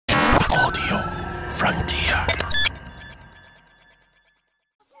Audio Frontier.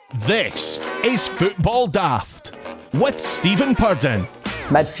 This is Football Daft with Stephen Purden,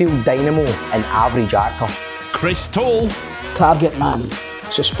 midfield dynamo and average actor, Chris Toll, target man,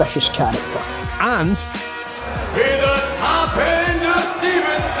 suspicious character, and with the top end of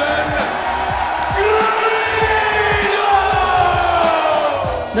Stevenson,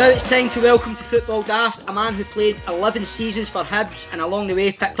 Now it's time to welcome to Football Daft a man who played 11 seasons for Hibs and along the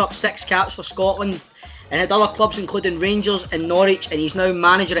way picked up 6 caps for Scotland and had other clubs including Rangers and Norwich, and he's now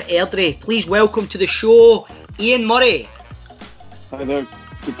manager at Airdrie. Please welcome to the show, Ian Murray. Hi there,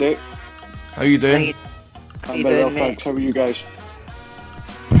 good day. How you doing? I'm very well, thanks. How are you guys?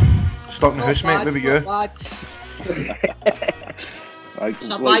 Stuck in the house, mate. Maybe you.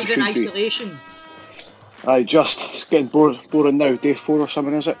 Surviving isolation. It's getting boring now. Day 4 or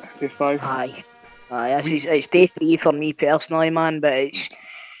something, is it? Day 5? Aye. It's day 3 for me personally, man. But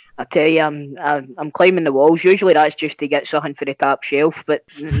I tell you, I'm climbing the walls. Usually that's just to get something for the top shelf, but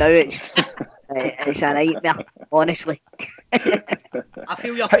now it's a nightmare, honestly. I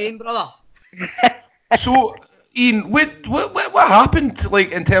feel your pain, brother. So, Ian, what happened?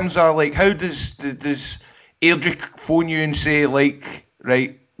 Like in terms of like, how does Airdrie phone you and say like,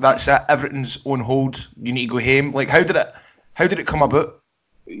 right, that's it, everything's on hold, you need to go home? Like, how did it come about?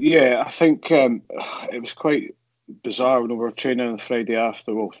 Yeah, I think it was quite bizarre when we were training on the Friday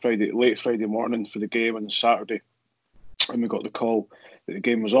after, late Friday morning for the game on Saturday, and we got the call that the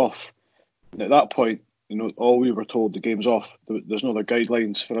game was off. And at that point, all we were told, the game's off. There's no other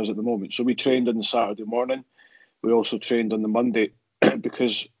guidelines for us at the moment. So we trained on the Saturday morning. We also trained on the Monday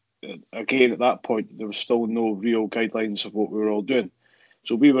because, again, at that point, there was still no real guidelines of what we were all doing.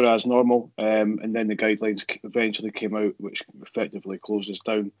 So we were as normal, and then the guidelines eventually came out, which effectively closed us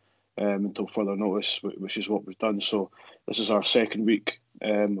down until further notice, which is what we've done. So this is our second week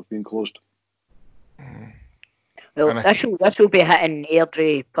of being closed. Well, this will be hitting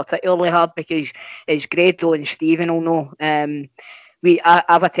Airdrie particularly hard because, as Grado and Stephen will know,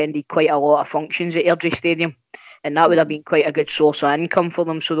 I've attended quite a lot of functions at Airdrie Stadium, and that would have been quite a good source of income for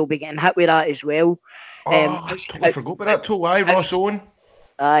them. So they'll be getting hit with that as well. I totally forgot about that too. Why, Ross Owen?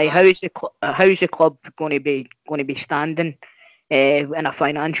 How's the club going to be standing in a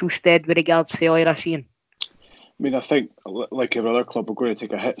financial stead with regards to Irish, Ian? I mean, I think like every other club, we're going to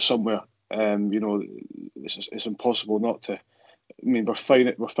take a hit somewhere. It's impossible not to. I mean, we're fine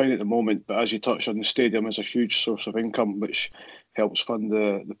at the moment, but as you touched on, the stadium is a huge source of income, which helps fund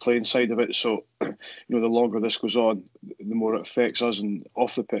the playing side of it. So, the longer this goes on, the more it affects us and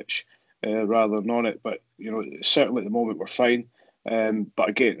off the pitch rather than on it. But certainly at the moment we're fine. But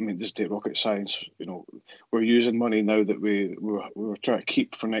again, I mean, this is rocket science. We're using money now that we were trying to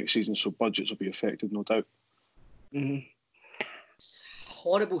keep for next season, so budgets will be affected, no doubt. Mm-hmm.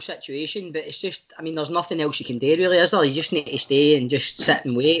 Horrible situation, but it's just, I mean, there's nothing else you can do really, is there? You just need to stay and just sit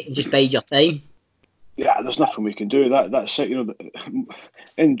and wait and just bide your time. Yeah, there's nothing we can do. That's it.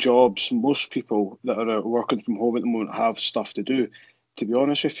 In jobs, most people that are working from home at the moment have stuff to do. To be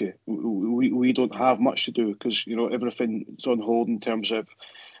honest with you, we don't have much to do because everything's on hold in terms of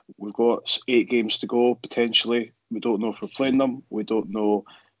we've got 8 games to go potentially. We don't know if we're playing them. We don't know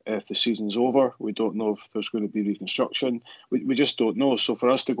if the season's over. We don't know if there's going to be reconstruction. We just don't know. So for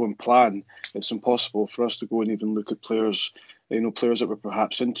us to go and plan, it's impossible for us to go and even look at players, players that we're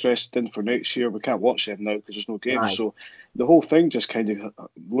perhaps interested in for next year. We can't watch them now because there's no games. Right. So the whole thing just kind of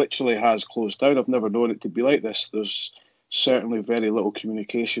literally has closed down. I've never known it to be like this. There's certainly very little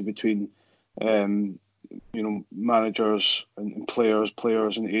communication between managers and players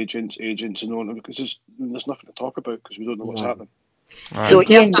and agents and owners, because there's nothing to talk about because we don't know what's happening. Right. So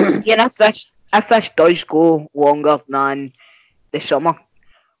Ian, if this does go longer than the summer,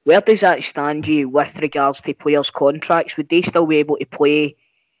 where does that stand you with regards to players' contracts? Would they still be able to play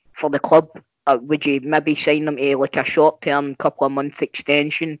for the club? Or would you maybe sign them to like a short-term, couple of month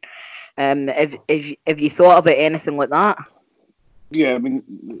extension? Have you thought about anything like that? Yeah, I mean,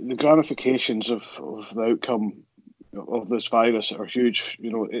 the ramifications of the outcome of this virus are huge.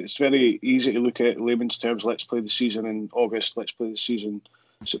 It's very easy to look at layman's terms. Let's play the season in August. Let's play the season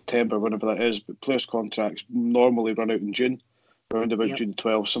in September, whenever that is. But players' contracts normally run out in June, around about June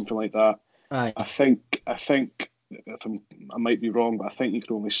 12th, something like that. Right. I think I might be wrong, but I think you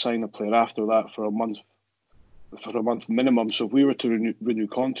can only sign a player after that for a month minimum. So if we were to renew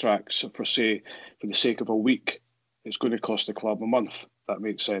contracts for the sake of a week, it's going to cost the club a month. That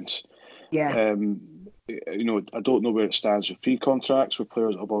makes sense. Yeah. I don't know where it stands with pre-contracts with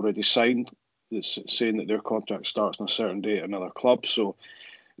players that have already signed. It's saying that their contract starts on a certain date at another club. So,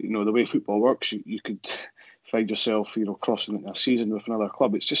 the way football works, you could find yourself, crossing into a season with another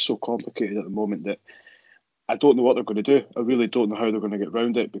club. It's just so complicated at the moment that I don't know what they're going to do. I really don't know how they're going to get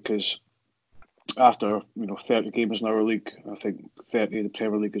round it, because after 30 games in our league, I think 30 in the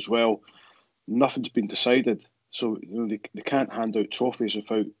Premier League as well, nothing's been decided. So they can't hand out trophies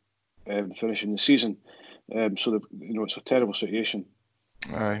without finishing the season. So it's a terrible situation.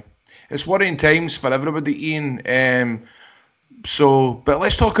 Aye, it's worrying times for everybody, Ian. But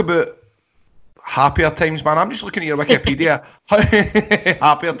let's talk about happier times, man. I'm just looking at your Wikipedia.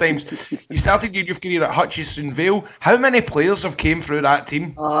 Happier times. You started your youth career at Hutchison Vale. How many players have came through that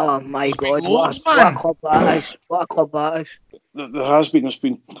team? Oh my God! Loads, what a club that is! What a club that is! There's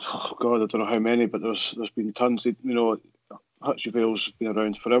been. Oh God, I don't know how many, but there's been tons. Hutchison Vale's been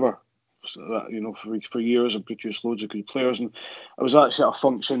around forever. So that, for years, and produced loads of good players. And I was actually at a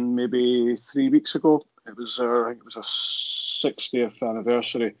function maybe 3 weeks ago. It was I think it was a 60th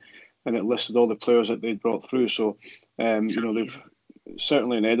anniversary, and it listed all the players that they'd brought through. So, they've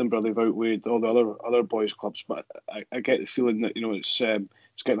certainly in Edinburgh they've outweighed all the other boys' clubs. But I get the feeling that it's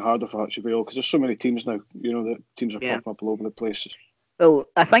getting harder for Hutchison Vale, because there's so many teams now. That teams are popping up all over the place. Well,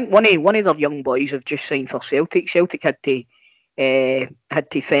 I think one of their young boys have just signed for Celtic. Celtic had to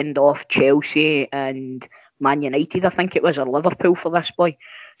fend off Chelsea and Man United, I think it was, or Liverpool for this boy.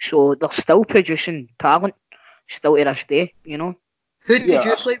 So they're still producing talent, still to this day, Who did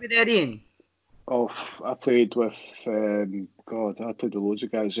you play with there, Ian? Oh, I played with, I played with loads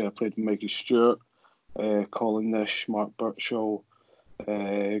of guys there. I played with Mikey Stewart, Colin Nish, Mark Birchall,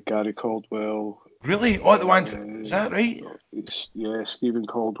 Gary Caldwell. Really? All the ones, is that right? Yeah, Stephen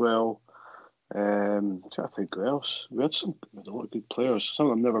Caldwell. I think who else? We had a lot of good players. Some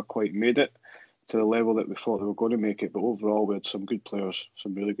of them never quite made it to the level that we thought they were going to make it, but overall we had some good players,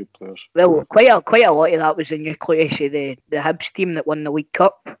 some really good players. Well, quite a lot of that was the nucleus of the Hibs team that won the League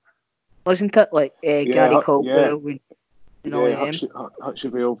Cup, wasn't it? Like Gary Caldwell.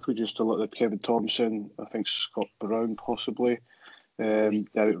 Hutchison Vale produced a lot of Kevin Thompson, I think Scott Brown possibly,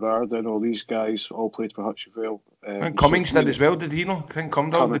 Derek Varden, all these guys all played for Hutchison Vale. And Cummings did as well, did he not?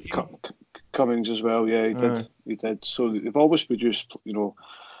 Cummings as well, yeah, he did. So they've always produced,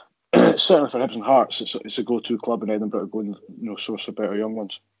 certainly for Hibs and Hearts, it's a go-to club in Edinburgh to go and source of better young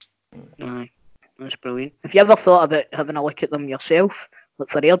ones. Aye, that's brilliant. Have you ever thought about having a look at them yourself, like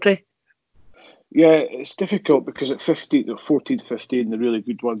for Airdrie? Yeah, it's difficult because at 14, 15, the really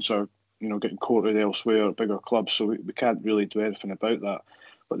good ones are getting courted elsewhere at bigger clubs, so we can't really do anything about that.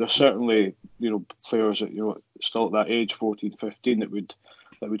 But there's certainly players that still at that age, 14, 15, that would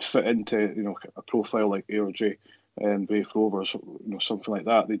fit into a profile like Airdrie and Brave Rovers, something like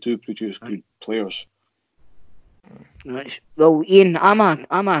that. They do produce good players. Well, Ian, I'm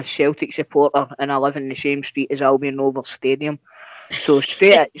a Celtic supporter, and I live in the same street as Albion Rovers Stadium. So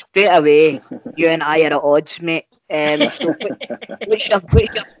straight away, you and I are at odds, mate. So what's your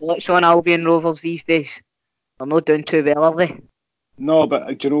thoughts on Albion Rovers these days? They're not doing too well, are they? No,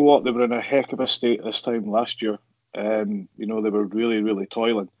 but do you know what? They were in a heck of a state this time last year. They were really, really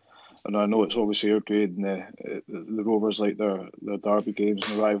toiling. And I know it's obviously Airdrie and the Rovers like their derby games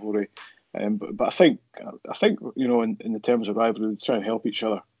and the rivalry. But I think in the terms of rivalry, they try and help each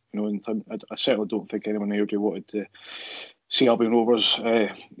other. I certainly don't think anyone in Airdrie wanted to see Albion Rovers,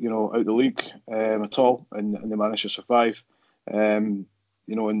 out the league at all, and they managed to survive. And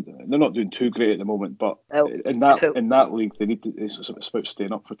they're not doing too great at the moment, but in that league, it's about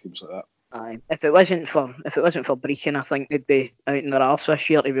staying up for teams like that. Aye. If it wasn't for Brecon, I think they'd be out in their arse this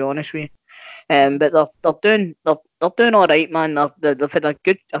year, to be honest with you. But they're doing all right, man. They've had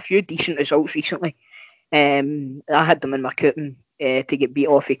a few decent results recently. I had them in my coupon to get beat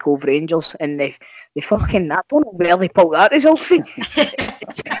off of Cove Rangers, and they fucking, I don't know where they pulled that result from.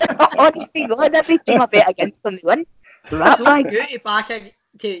 Honestly, God, every time I bet against them, they win.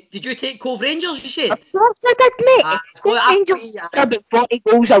 Did you take Cove Rangers, you said? Of course I did, mate. Cove Rangers score about 40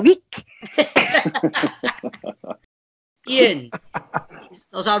 goals a week. Ian,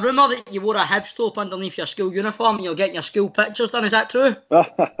 there's a rumour that you wore a Hibs top underneath your school uniform and you're getting your school pictures done. Is that true?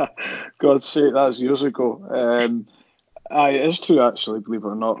 God's sake, that was years ago. Aye, it is true, actually, believe it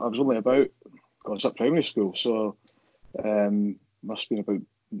or not. I was only about, I was at primary school, so must have been about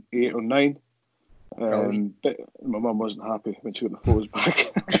 8 or 9. But my mum wasn't happy when she got the photos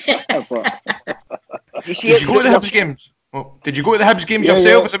back. Did you go to the Hibs games? Well, did you go to the Hibs games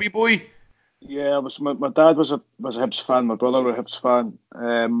yourself as a wee boy? Yeah, my dad was a Hibs fan. My brother was a Hibs fan.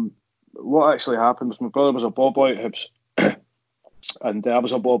 What actually happened was my brother was a ball boy at Hibs, and I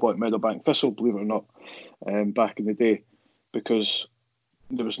was a ball boy at Meadowbank Thistle, believe it or not, back in the day, because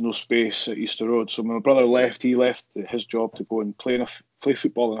there was no space at Easter Road. So when my brother left, he left his job to go and play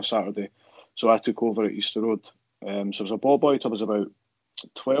football on a Saturday. So I took over at Easter Road. So I was a ball boy till I was about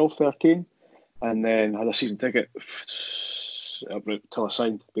 12, 13, and then had a season ticket till I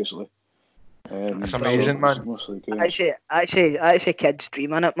signed, basically. That's amazing, man. Mostly games. That's a kid's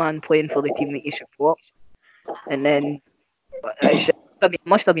dream, innit, man, playing for the team that you support. And then, it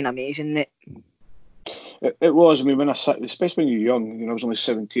must have been amazing, mate. It was. I mean, especially when you're young, I was only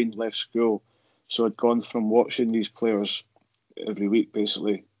 17, left school, so I'd gone from watching these players every week,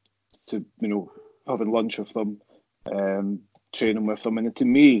 basically, to having lunch with them, training with them, and to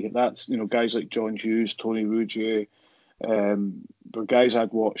me, that's guys like John Hughes, Tony Ruggier, were guys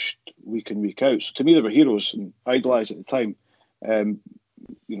I'd watched week in, week out. So to me, they were heroes and idolised at the time.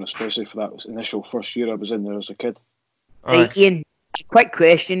 Especially for that initial first year I was in there as a kid. Right, Ian, quick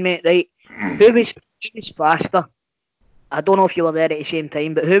question, mate. Right, who was faster? I don't know if you were there at the same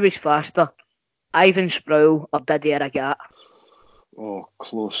time, but who was faster, Ivan Sproul or Didier Agat? Oh,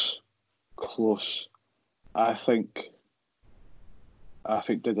 close. I think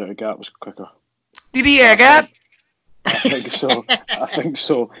Didier Agat was quicker. Didier Agat? I think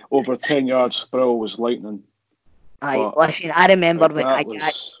so. Over 10 yards, Sproul was lightning. Listen, I remember when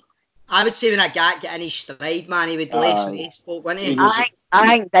Agat... I would say when Agat got in his stride, man, he would lace waste, wouldn't he? I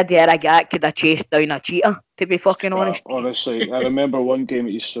think Didier Agat could have chased down a cheetah, to be fucking honest. Honestly, I remember one game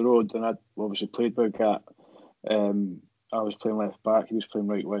at Easter Road, and I obviously played with Agat. I was playing left back, he was playing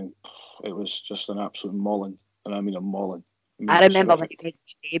right wing. It was just an absolute mauling, and I mean a mauling. I remember when he made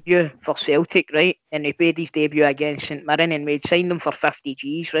his debut for Celtic, right? And he made his debut against St Mirren, and we'd signed him for 50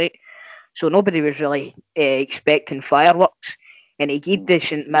 Gs, right? So nobody was really expecting fireworks. And he gave the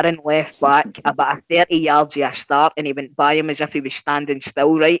St Mirren left back about 30 yards of a start, and he went by him as if he was standing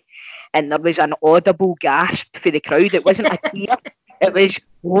still, right? And there was an audible gasp for the crowd. It wasn't a cheer. It was,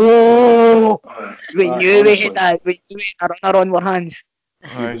 whoa! We knew we had a runner on our hands.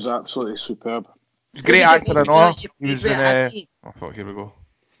 He was absolutely superb. He was a great actor and all. He was in... Oh, fuck, here we go.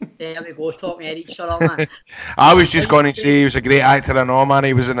 There we go, talk me, Eric, shut up, man. I was just going to say he was a great actor and all, man.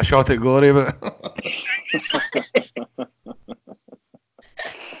 He was in A Shot at Glory, but...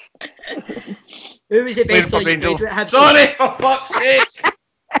 Who was the best player you played with? Sorry, for fuck's sake!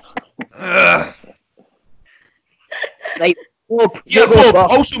 Right, Bob. Yeah, Bob,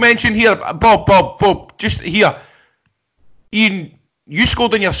 also mention here, Bob, just here. Ian, you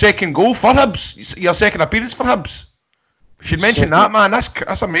scored in your second goal for Hibs, your second appearance for Hibs. We should mention that, man.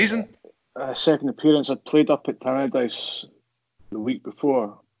 That's amazing. Second appearance, I'd played up at Tannadice the week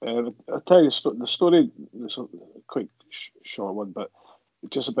before. I'll tell you the story. It's a quite short one, but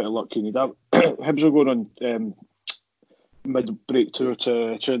just a bit of luck you need. Hibs were going on mid-break tour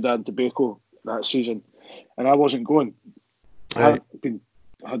to Trinidad and Tobago that season, and I wasn't going. Right.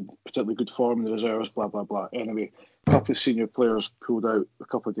 I had particularly good form in the reserves, blah, blah, blah. Anyway, a couple of senior players pulled out a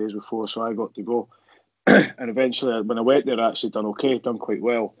couple of days before, so I got to go. And eventually, when I went there, I actually done quite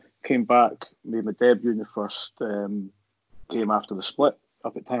well. Came back, made my debut in the first game after the split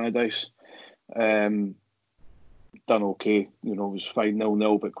up at Tannadice. Done okay, was fine,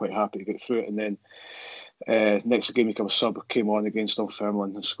 0-0, but quite happy to get through it. And then next game, became a sub, came on against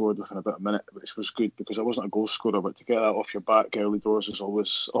Dunfermline and scored within about a minute, which was good because I wasn't a goal scorer, but to get that off your back early doors is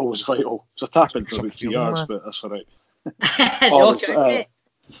always vital. It's a tap in for about 3 yards, but that's all right.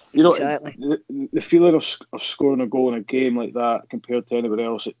 The feeling of scoring a goal in a game like that compared to anywhere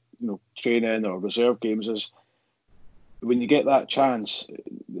else at training or reserve games is when you get that chance,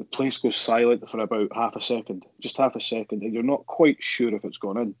 the place goes silent for about half a second, and you're not quite sure if it's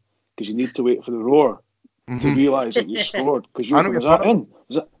gone in because you need to wait for the roar to realise that you scored because you're going, is that in?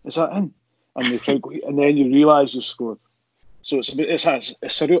 Is that in? And the crowd go, and then you realise you scored. So it's a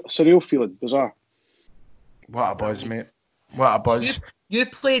surreal feeling, bizarre. What a buzz, mate! What a buzz! You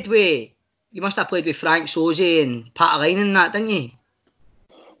must have played with Frank Soze and Pat Line and that, didn't you?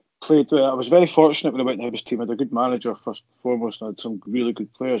 I was very fortunate when I went to Hibs team. I had a good manager first and foremost, and I had some really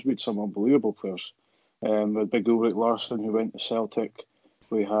good players. We had some unbelievable players. We had Big Ulrich Larsson who went to Celtic.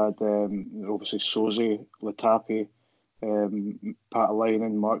 We had obviously Soze, Latapi, Pat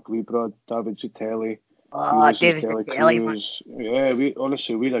Linen, Mark Liebrod, David Zutelli, David Zutelli. Yeah,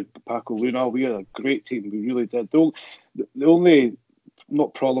 we had Paco Luna. We had a great team. We really did. The only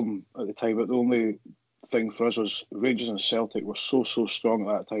not problem at the time, but the only thing for us was Rangers and Celtic were so strong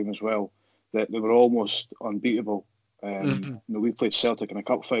at that time as well that they were almost unbeatable. We played Celtic in a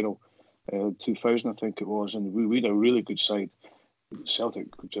cup final, 2000 I think it was, and we had a really good side. Celtic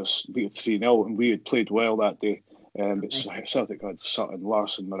just beat 3-0, and we had played well that day. But Celtic had Sutton,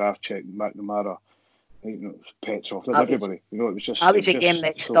 Larson, Moravcik, McNamara, Petrov, everybody. It was just. That was a game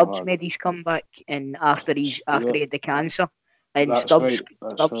that Stubbs made his comeback, and after he had the cancer. And That's Stubbs, right,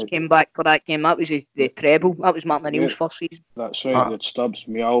 that's Stubbs right. came back for that game. That was the treble. That was Martin O'Neill's first season. That's right. You had Stubbs,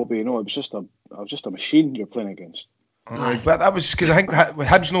 Mialby. It was just a machine you're playing against. But that was because I think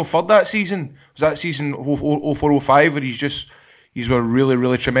Hibs no third that season. Was that season 04-05 where he's were really,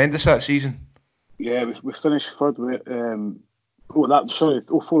 really tremendous that season? Yeah, we finished third with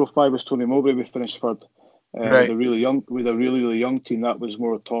 04-05 was Tony Mowbray. We finished third. Right. With a really young team. That was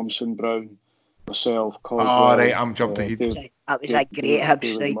more Thompson, Brown, myself, Caldwell. Oh, right, I'm jumped ahead. That was a great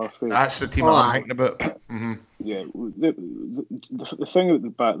Hibs side. Murphy. That's the team I'm talking about. Mm-hmm. Yeah, the thing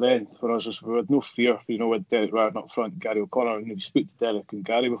back then for us was we had no fear. With Derek Ryan up front, Gary O'Connor, and if you speak to Derek and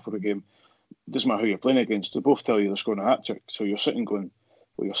Gary before a game, it doesn't matter who you're playing against. They both tell you they're scoring a hat trick. So you're sitting going,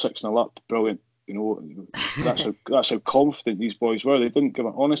 well, you're 6-0 up, brilliant. That's how confident these boys were. They didn't give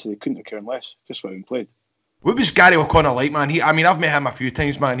it. Honestly, they couldn't have cared less. Just what he played. What was Gary O'Connor like, man? I've met him a few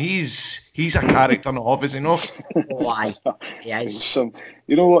times, man. He's a character in the office, Why? Yes. You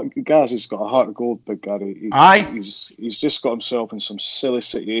know what? Gaz has got a heart of gold, big Gary. He's just got himself in some silly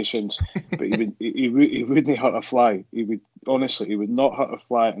situations, but he wouldn't hurt a fly. He would not hurt a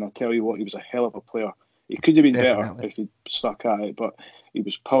fly. And I tell you what, he was a hell of a player. He could have been better if he'd stuck at it, but he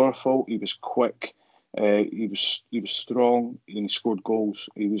was powerful. He was quick. He was strong, and he scored goals.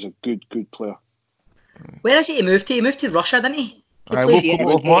 He was a good player. Where is he moved to? He moved to Russia, didn't he? Moscow. He went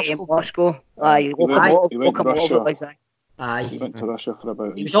to Russia. Aye. He went to Russia for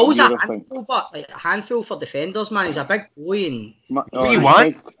about. He was always a year, I think. handful, but a handful for defenders, man. He was a big boy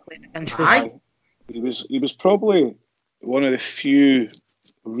and. He was probably one of the few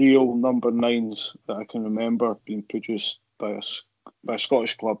real number 9s that I can remember being produced by a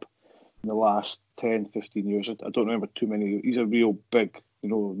Scottish club in the last 10, 15 years. I don't remember too many. He's a real big,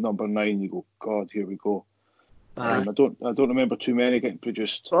 number 9. You go, God, here we go. I don't remember too many getting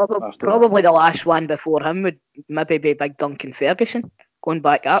produced. Probably the last one before him would maybe be Big Duncan Ferguson, going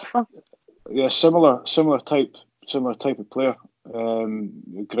back that far. Yeah, similar type of player.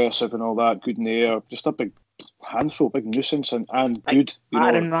 Aggressive and all that, good in the air, just a big handful, big nuisance and good.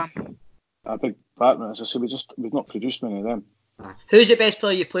 A big batsman. As I say, we've not produced many of them. Who's the best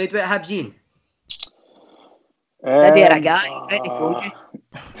player you've played with at Hibs, Ian? There I got. I told you.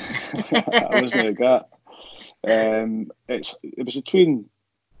 I wasn't a gat. It was between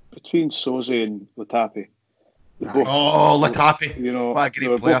Soze and Latapi. Latapi! What a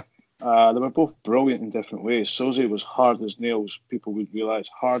great player. They were both brilliant in different ways. Soze was hard as nails. People would realise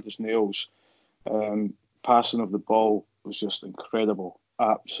hard as nails. Passing of the ball was just incredible,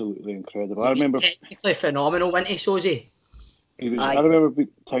 absolutely incredible. I remember technically phenomenal, wasn't he, Soze? I remember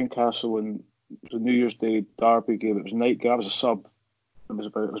beating Tynecastle in the New Year's Day derby game. It was night game. I was a sub. It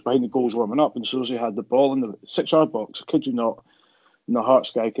was behind the goals warming up, and Soze had the ball in the 6-yard box. I kid you not. And the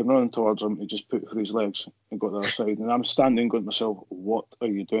Hearts guy came running towards him. He just put it through his legs and got the other side. And I'm standing going to myself, "What are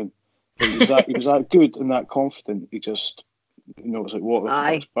you doing?" But he was that good and that confident. He just, it was like water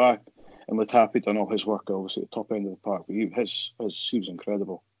off his back. And Latapi done all his work, obviously, at the top end of the park. But he was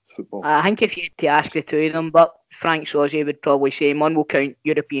incredible. Football. I think if you had to ask the two of them, but Frank Soze would probably say, "Man, we'll count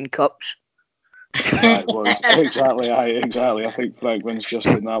European Cups." Exactly. I think Frank wins just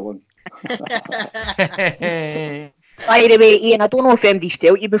in that one. By the way, Ian, I don't know if MD's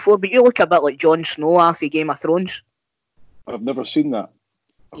told you before, but you look a bit like Jon Snow after Game of Thrones. I've never seen that.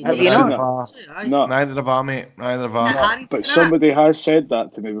 Have you not? No. Neither have I, mate. Neither have I. But somebody has said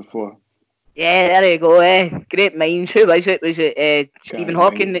that to me before. Yeah, there you go. Great minds. Who was it? Was it Stephen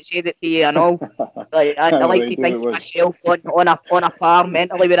Hawking that said it to you and all? I like to think of myself on a par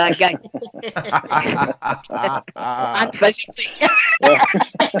mentally with that guy. And physically.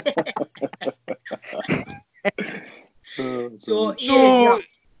 You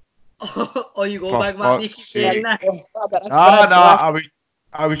go back, man. You keep saying that.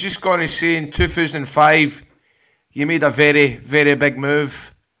 I was just going to say in 2005, you made a very, very big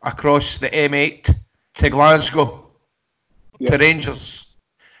move across the M8 to Glasgow, to Rangers.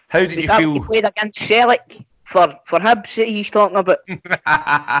 How did you feel? You played against Celtic for Hibs that he's talking about.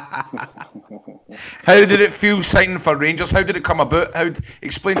 How did it feel signing for Rangers? How did it come about?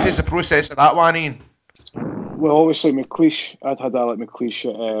 Explain to us the process of that one, Ian. Well, obviously McLeish, I'd had Alec McLeish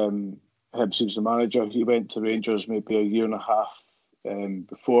at Hibs. He was the manager. He went to Rangers maybe a year and a half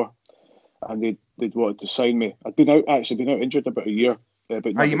before, and they'd wanted to sign me. I'd been out injured about a year.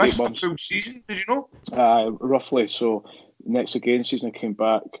 You missed the full season, did you know? Roughly. So next again season I came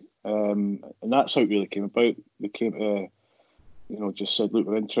back, and that's how it really came about. They came, just said, "Look,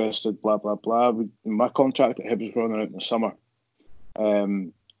 we're interested." Blah blah blah. My contract at Hibs was running out in the summer,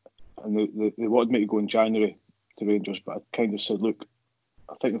 and they wanted me to go in January to Rangers, but I kind of said, "Look,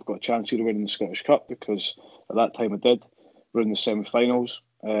 I think I've got a chance here of winning the Scottish Cup," because at that time I did. we're in the semi-finals,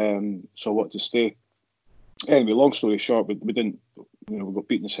 so I wanted to stay. Anyway, long story short, we didn't, we got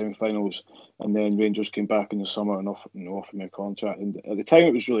beaten in the semi-finals, and then Rangers came back in the summer and offered me a contract. And at the time,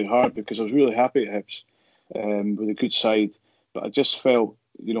 it was really hard because I was really happy at Hibs with a good side, but I just felt,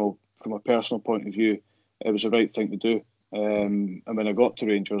 from a personal point of view, it was the right thing to do. And when I got to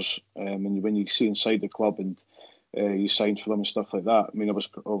Rangers, and when you see inside the club and you signed for them and stuff like that, I mean, I was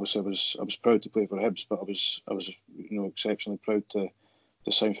proud to play for Hibs, but I was exceptionally proud to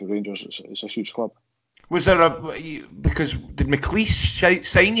sign for Rangers. It's a huge club. Was there because did McLeish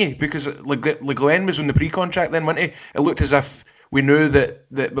sign you? Because Le Glen was on the pre-contract then, wasn't he? It looked as if we knew that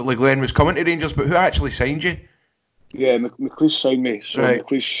Le Glen was coming to Rangers, but who actually signed you? Yeah, McLeish signed me. So right.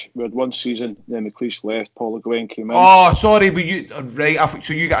 McLeish, we had one season, then McLeish left, Paul Le Glen came in. Oh, sorry, but you right?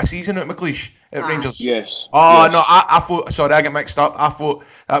 So you got a season at McLeish at Rangers? Yes. Oh yes. No, I thought. Sorry, I got mixed up. I thought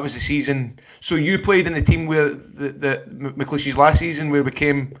that was the season. So you played in the team where the McLeish's last season, where we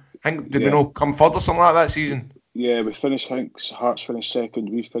came. I think did we not come third or something like that season? Yeah, we finished. I think Hearts finished second.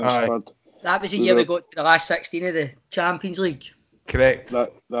 We finished third. That was the year we got to the last 16 of the Champions League. Correct.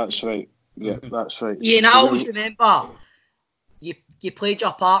 That's right. Yeah, that's right. Yeah, and I always remember you played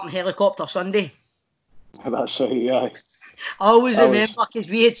your part in Helicopter Sunday. That's right. Yeah. I always remember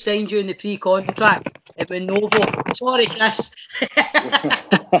because we had signed you in the pre-contract at Novo. Sorry, Chris.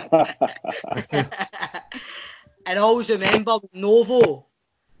 And I always remember Novo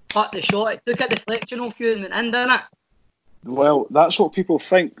cut the shot. It took a deflection off you and went in, didn't it? Well, that's what people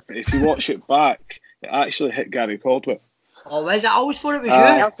think. But if you watch it back, it actually hit Gary Caldwell. Oh, is it? I always thought it was you.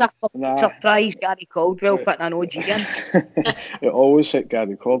 That's a surprise, Gary Caldwell putting an OG in. It always hit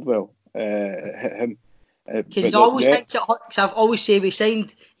Gary Caldwell. It hit him. Because I always think because I've always said we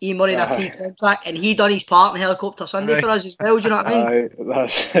signed Ian Murray in a pre-contract and he done his part in Helicopter Sunday for us as well. Do you know what I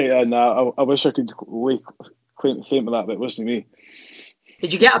mean? I wish I could claim to that, but it wasn't me.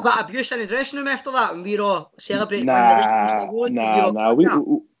 Did you get a bit of abuse in the dressing room after that when we were all celebrating?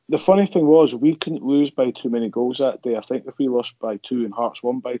 The funny thing was we couldn't lose by too many goals that day. I think if we lost by 2 and Hearts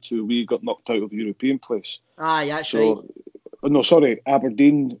won by 2, we got knocked out of the European place. Yeah, that's right. No, sorry,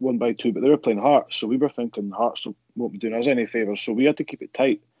 Aberdeen won by 2, but they were playing Hearts, so we were thinking Hearts won't be doing us any favours, so we had to keep it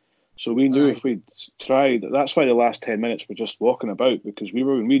tight. So we knew if we'd tried, that's why the last 10 minutes were just walking about, because we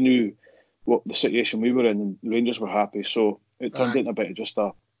knew what the situation we were in, and the Rangers were happy, so it turned into a bit of just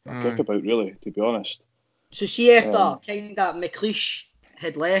a kickabout, really, to be honest. So see, after kind of McLeish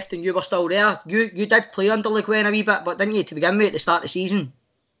had left and you were still there, you did play under Le Glen a wee bit, but didn't you, to begin with at the start of the season?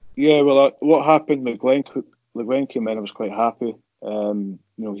 Yeah, well, what happened, Le Glen came in, I was quite happy. He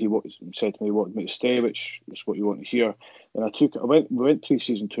said to me he wanted me to stay, which is what you want to hear. And we went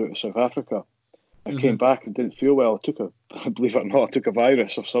pre-season tour to South Africa. I came back and didn't feel well. Believe it or not, I took a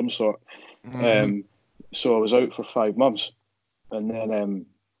virus of some sort. So I was out for 5 months. And then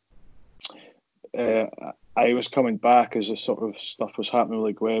I was coming back as this sort of stuff was happening.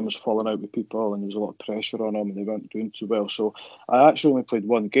 Like Gwen was falling out with people and there was a lot of pressure on him and they weren't doing too well. So I actually only played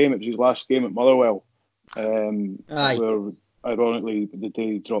one game. It was his last game at Motherwell. Where ironically the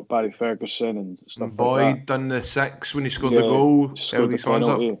day he dropped Barry Ferguson and stuff like that. Boyd done the 6 when he scored the goal. Scored the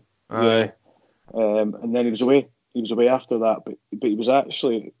penalty. And then he was away. He was away after that, but he was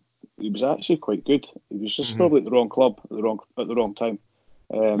actually quite good. He was just probably at the wrong club at the wrong time.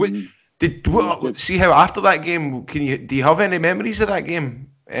 See how after that game, do you have any memories of that game?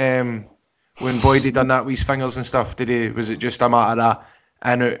 When Boyd had done that with his fingers and stuff, was it just a matter of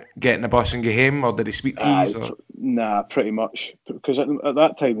getting the bus and get home, or did he speak to you? Nah, pretty much. Because at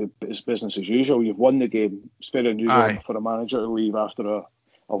that time, it's business as usual. You've won the game. It's very unusual for a manager to leave after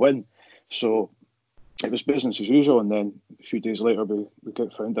a win. So it was business as usual. And then a few days later, we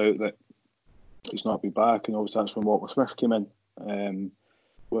found out that he's not been back. And obviously that's when Walter Smith came in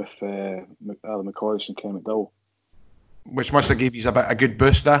with Alan McCoy and Ken McDowell. Which must have gave you a good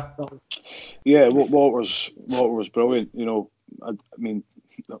boost there. Yeah, Walter was brilliant. I mean,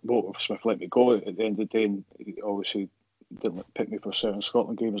 Walter Smith let me go at the end of the day, and he obviously didn't pick me for certain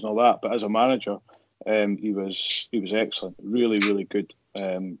Scotland games and all that. But as a manager, he was excellent, really, really good,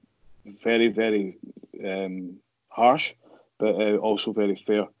 very, very harsh, but also very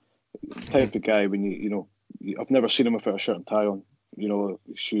fair. Type of guy when I've never seen him without a shirt and tie on. His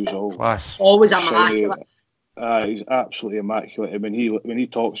shoes all class, always immaculate. He's absolutely immaculate. And when he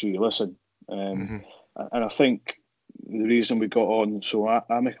talks to you, listen. And I think the reason we got on so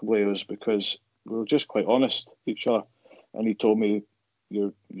amicably was because we were just quite honest with each other. And he told me,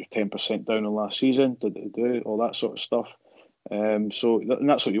 you're 10% down on last season, all that sort of stuff. And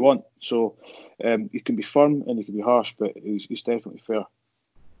that's what you want. So you can be firm and you can be harsh, but he's definitely fair.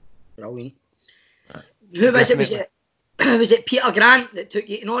 Brilliant. Who was it? Was it Peter Grant that took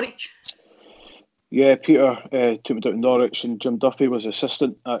you to Norwich? Yeah, Peter took me down to Norwich, and Jim Duffy was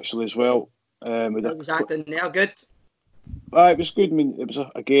assistant actually as well. How was that down there? Good? It was good. I mean, it was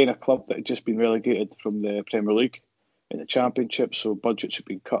again a club that had just been relegated from the Premier League in the Championship, so budgets had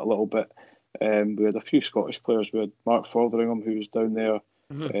been cut a little bit. We had a few Scottish players. We had Mark Fotheringham, who was down there.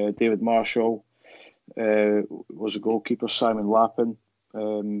 David Marshall was a goalkeeper. Simon Lappin,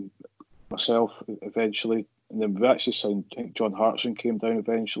 myself eventually, and then we actually signed. I think John Hartson came down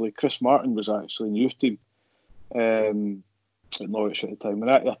eventually. Chris Martin was actually in the youth team at Norwich at the time,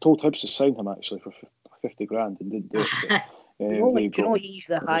 and I told Hibs to sign him actually for 50 grand and didn't do it. But, do you know he's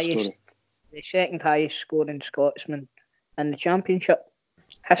the highest, the second highest scoring Scotsman in the Championship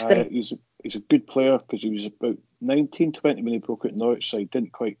history? He's a good player because he was about 19, 20 when he broke out in Norwich side.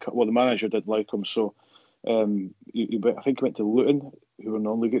 Didn't quite cut. Well, the manager didn't like him, so I think he went to Luton, who were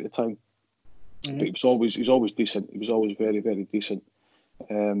non-league at the time. But he was always decent. He was always very, very decent.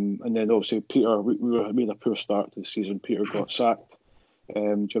 And then obviously Peter, we made a poor start to the season. Peter got sacked.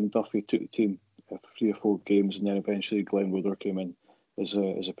 Jim Duffy took the team 3 or 4 games, and then eventually Glen Roeder came in as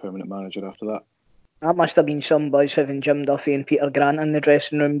a permanent manager after that. That must have been some buzz having Jim Duffy and Peter Grant in the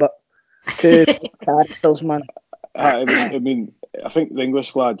dressing room, but two characters, man. I think the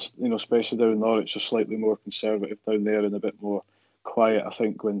English lads, especially down in Norwich, are slightly more conservative down there and a bit more quiet. I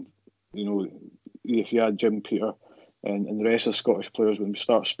think when, if you had Jim, Peter, and the rest of the Scottish players, when we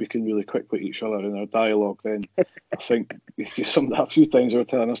start speaking really quickly to each other in our dialogue, then I think a few times they were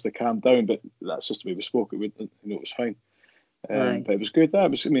telling us to calm down, but that's just the way we spoke. It was fine. But it was good. I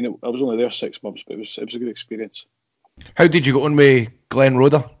was only there 6 months, but it was a good experience. How did you get on with Glen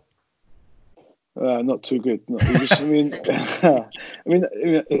Roeder? Not too good. No,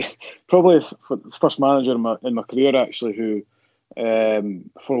 probably for the first manager in my career actually, who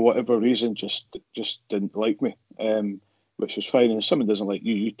for whatever reason just didn't like me, which was fine. And if someone doesn't like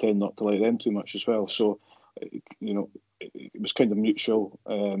you, you tend not to like them too much as well. So it was kind of mutual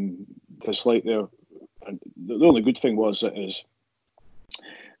dislike there. And the only good thing was that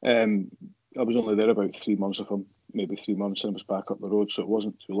I was only there about 3 months with him, maybe 3 months, and I was back up the road, so it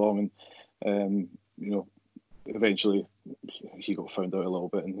wasn't too long. And eventually he got found out a little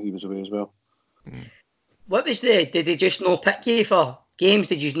bit, and he was away as well. What was did they just not pick you for games?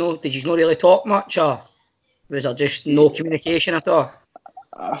 Did you not really talk much, or was there just no communication at all?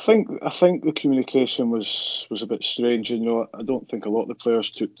 I think the communication was a bit strange. I don't think a lot of the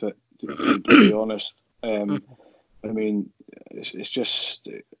players took to it, to be honest. It's just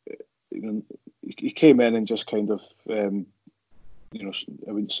he came in and just kind of I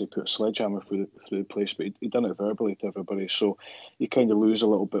wouldn't say put a sledgehammer through the place, but he'd done it verbally to everybody. So you kind of lose a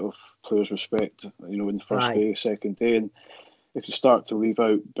little bit of players' respect, in the first day, second day, and if you start to leave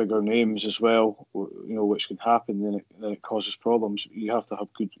out bigger names as well, which can happen, then it causes problems. You have to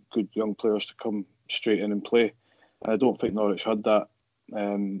have good young players to come straight in and play. And I don't think Norwich had that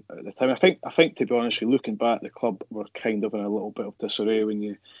at the time. I think to be honest, looking back, the club were kind of in a little bit of disarray when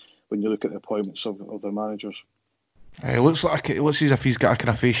you look at the appointments of their managers. It looks as if he's got a kind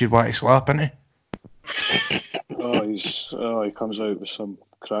of face you'd want to slap, isn't he? He comes out with some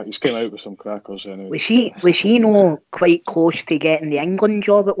crack. He's come out with some crackers anyway. Was he no quite close to getting the England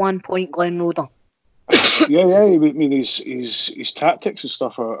job at one point, Glen Roeder? Yeah. I mean, his tactics and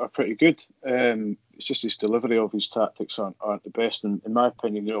stuff are pretty good. It's just his delivery of his tactics aren't the best. And in my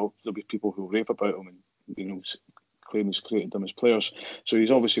opinion, there'll be people who rave about him and claim he's created them as players. So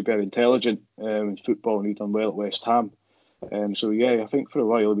he's obviously very intelligent in football, and he'd done well at West Ham. I think for a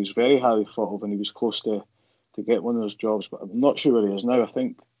while he was very highly thought of, and he was close to get one of those jobs. But I'm not sure where he is now. I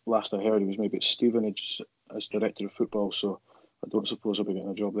think last I heard he was maybe at Stevenage as director of football. So I don't suppose I'll be getting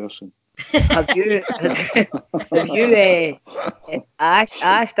a job there soon. Have you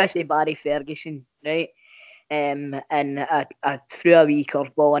asked this to Barry Ferguson, right? And I threw a wee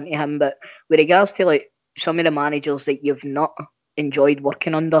curveball into him, but with regards to some of the managers that you've not enjoyed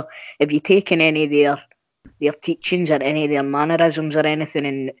working under, have you taken any of their teachings or any of their mannerisms or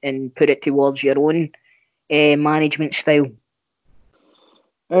anything and put it towards your own management style?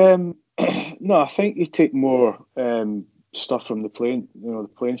 No, I think you take more stuff from the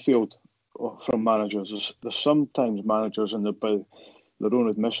playing field from managers. There's sometimes managers by their own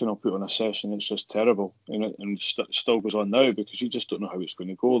admission will put on a session it's just terrible, and it still goes on now because you just don't know how it's going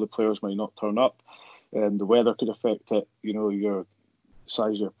to go. The players might not turn up. The weather could affect it, your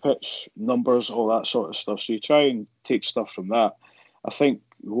size of your pitch, numbers, all that sort of stuff. So you try and take stuff from that. I think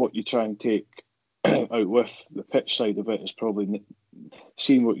what you try and take out with the pitch side of it is probably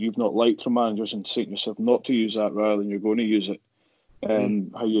seeing what you've not liked from managers and saying to yourself not to use that rather than you're going to use it.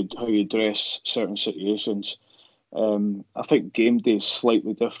 How you address certain situations. I think game day is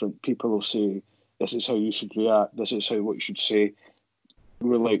slightly different. People will say, this is how you should react, this is what you should say.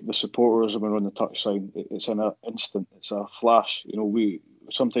 We're like the supporters when we're on the touchline. It's in an instant, it's a flash.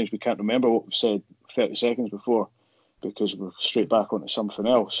 Sometimes we can't remember what we've said 30 seconds before because we're straight back onto something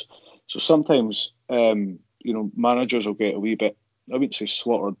else. So sometimes, managers will get a wee bit, I wouldn't say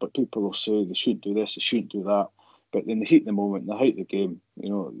slaughtered, but people will say they shouldn't do this, they shouldn't do that. But in the heat of the moment, in the height of the game,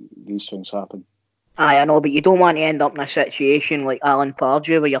 these things happen. Aye, I know, but you don't want to end up in a situation like Alan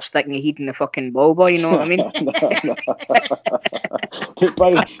Pardew where you're sticking your head in the fucking ball boy, you know what I mean?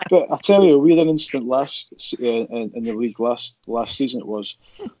 But I tell you, we had an incident in the league last season. It was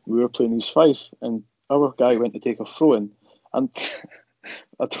we were playing East Fife, and our guy went to take a throw in, and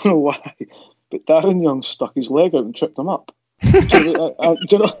I don't know why, but Darren Young stuck his leg out and tripped him up. And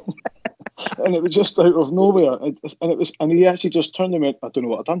it was just out of nowhere, and he actually just turned and went, I don't know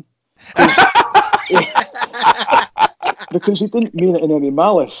what I've done. Because he didn't mean it in any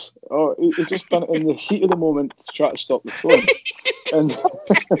malice, or he just done it in the heat of the moment to try to stop the throw. And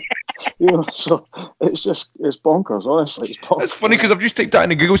so it's bonkers, honestly. It's bonkers. It's funny because I've just typed that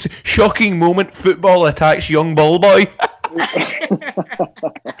into Google. Shocking moment, football attacks young ball boy.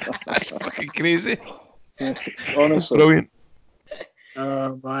 That's fucking crazy. Honestly, brilliant.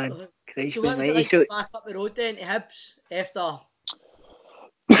 Oh man, Christ, So what was it like to back up the road then to Hibs after?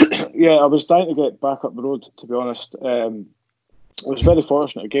 Yeah, I was dying to get back up the road, to be honest. I was very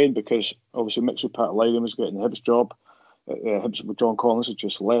fortunate again because obviously Mixo Patalainen was getting the Hibs job. Hibs with John Collins had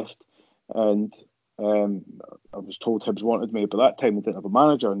just left, and I was told Hibs wanted me, but that time they didn't have a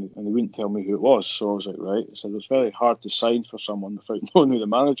manager, and they wouldn't tell me who it was. So I was like, right. So it was very hard to sign for someone without knowing who the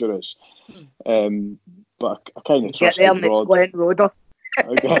manager is. But I kind of trusted Rod. It's Glen Roeder.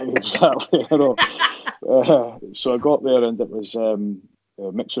 Exactly. So I got there, and it was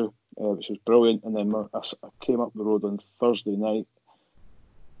Mixo, which was brilliant. And then I came up the road on Thursday night,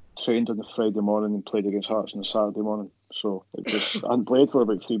 trained on the Friday morning, and played against Hearts on the Saturday morning. So I hadn't played for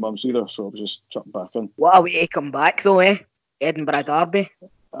about 3 months either, so I was just jumping back in. What a way to come back though, eh? Edinburgh Derby. It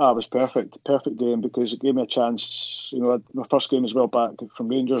was perfect game because it gave me a chance. My first game as well back from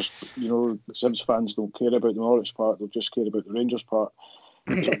Rangers. The Hibs fans don't care about the Norwich part; they'll just care about the Rangers part.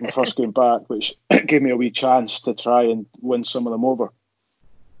 It was my first game back, which gave me a wee chance to try and win some of them over.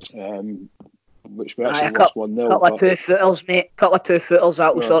 Which we actually lost 1-0. Couple of 2-footers, mate. Couple of 2-footers,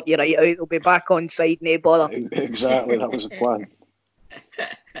 that will sort you right out. They'll be back on side, no bother. Exactly, that was the plan.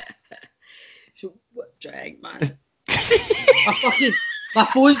 So what drag, man? My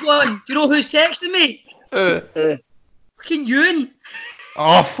phone's gone. Do you know who's texting me? Fucking Ewan.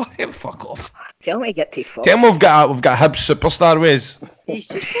 Oh, fuck off. Tell me to get to fuck. Tell him we've got Hibs superstar ways. He's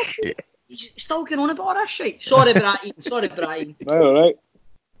still going on about all that shit. Sorry, Brian. All right.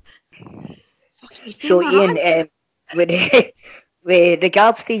 So Ian, with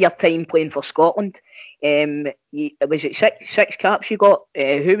regards to your time playing for Scotland, was it six caps you got?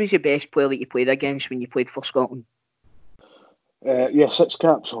 Who was the best player that you played against when you played for Scotland? 6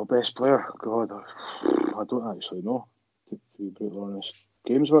 caps. Oh, best player. God, I don't actually know, to be brutally honest.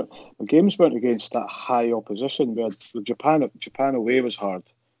 My games weren't against that high opposition. We had Japan away was hard.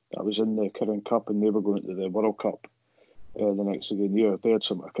 That was in the Kirin Cup, and they were going to the World Cup the next year. They had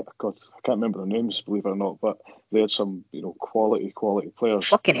some, I can't remember their names, believe it or not, but they had some, quality players.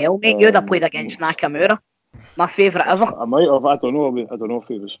 Fucking hell, mate! You'd have played against Nakamura, my favourite ever. I might have. I don't know if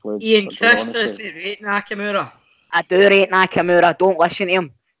he was playing. Ian Chris does rate Nakamura. I do rate Nakamura. Don't listen to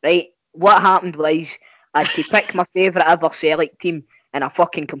him. Right? What happened was I had to pick my favourite ever Celtic team, and I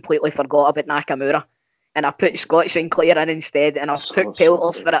fucking completely forgot about Nakamura, and I put Scott Sinclair in instead, and I've took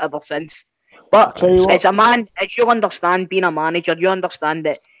pelters for it ever since. But as a man, as you understand, being a manager, you understand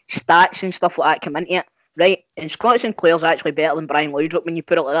that stats and stuff like that come into it, right? And Scott Sinclair's actually better than Brian Laudrup when you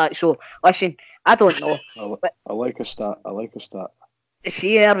put it like that. So, listen, I don't know. I like a stat.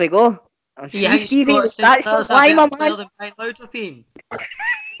 See, there we go. Yeah, Stevie, Scott that's the lie, my man. Than Brian Laudrup, Ian.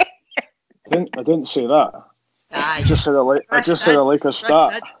 I didn't say that. Aye. I just said I like a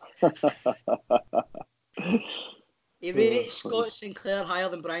stat. He rates Scott Sinclair higher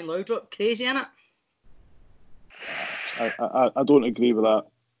than Brian Laudrup. Crazy, innit? I don't agree with that.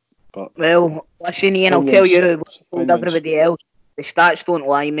 But well, listen, Ian, I'll tell you what everybody else. The stats don't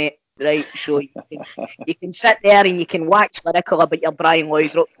lie, mate. Right, so you can sit there and you can wax lyrical about your Brian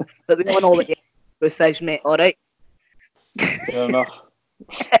Laudrup, but we all know what the truth is, mate. All right. Fair enough.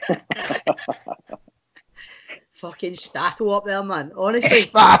 Fucking Stato up there, man. Honestly.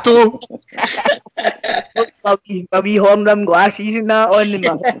 Stato! my wee horn rim glasses and that on,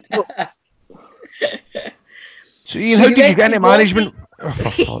 man. So Ian, how did you get into management? Oh,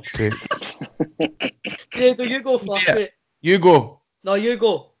 for fuck's sake. Grado, you go first, Yeah. mate. You go. No, you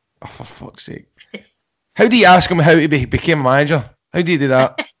go. Oh, for fuck's sake. How do you ask him how he became a manager? How do you do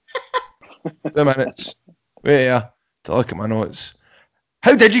that? 2 minutes. Wait here to look at my notes.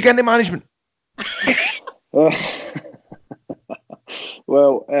 How did you get into management?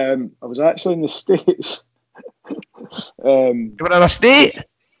 Well, I was actually in the States. You were in a state?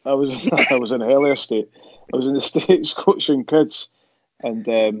 I was in a earlier state. I was in the States coaching kids, and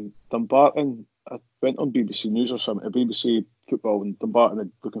Dumbarton. I went on BBC News or something, BBC Football, and Dumbarton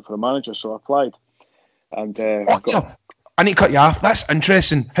had looking for a manager, so I applied. And I need to cut you off. That's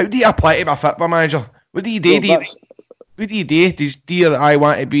interesting. How do you apply to be a football manager? What do you do? What do you do? Do you I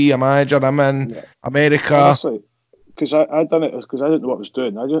want to be a manager? I'm in America. Honestly, because I done it because I didn't know what I was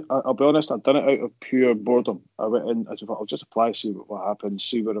doing. I'll be honest, I'd done it out of pure boredom. I went in, I thought I'll just apply, see what happens,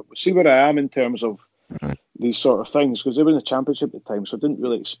 see where I am in terms of these sort of things, because they were in the championship at the time, so I didn't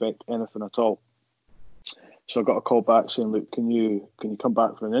really expect anything at all. So I got a call back saying, "Look, can you come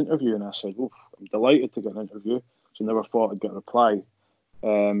back for an interview?" And I said, "Oh, I'm delighted to get an interview." So I never thought I'd get a reply.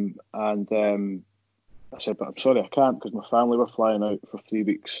 I said, "But I'm sorry, I can't because my family were flying out for 3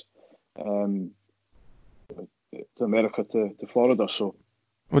 weeks to America to Florida." So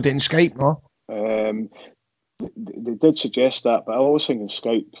We didn't Skype, no? they did suggest that, but I always think in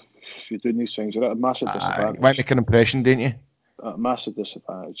Skype, if you're doing these things, you're at a massive disadvantage. You might make an impression, didn't you? A massive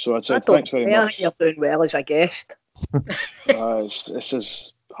disadvantage. So I'd say thanks very much. You're doing well as a guest. This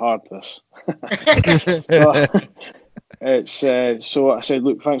is hard, this. So I said,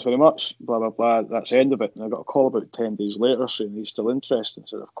 "Look, thanks very much, blah, blah, blah." That's the end of it. And I got a call about 10 days later saying he's still interested. I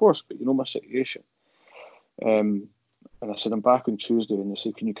said, "Of course, but you know my situation." And I said, "I'm back on Tuesday." And they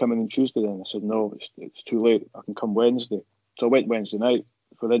said, "Can you come in on Tuesday then?" I said, "No, it's too late. I can come Wednesday." So I went Wednesday night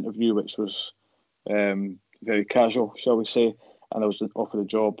for the interview, which was very casual, shall we say. And I was offered a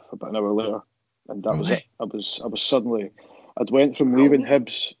job about an hour later. And that was it. I was suddenly, I'd went from leaving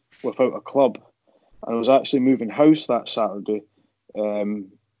Hibs without a club, and I was actually moving house that Saturday to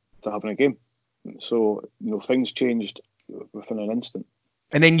having a game. So, things changed within an instant.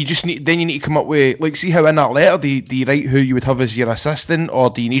 And then you need to come up with, like, see how in that letter, do you write who you would have as your assistant, or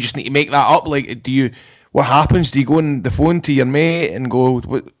do you just need to make that up? Like, what happens? Do you go on the phone to your mate and go,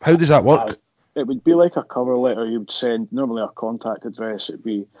 how does that work? It would be like a cover letter you would send, normally a contact address. It'd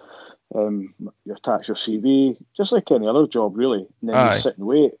be you attach your CV, just like any other job, really. And then you sit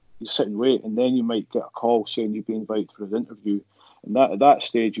and wait, and then you might get a call saying you've been invited for an interview. And at that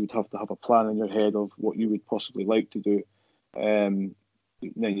stage, you would have to have a plan in your head of what you would possibly like to do. Then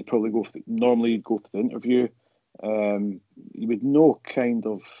you'd probably normally you'd go for the interview. You would know kind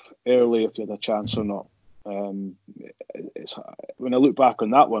of early if you had a chance or not. When I look back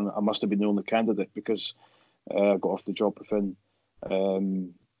on that one, I must have been the only candidate because I got off the job within,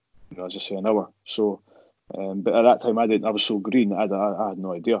 as I say, an hour. So, but at that time I was so green. I had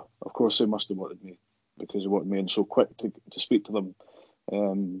no idea. Of course, they must have wanted me because they wanted me in so quick to speak to them.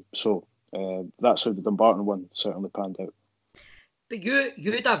 So that's how the Dumbarton one certainly panned out. But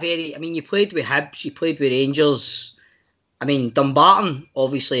you had a very, you played with Hibs, you played with Rangers. Dumbarton,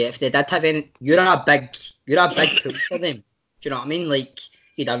 obviously, if they did have any, you're a big pool for them. Do you know what I mean? Like,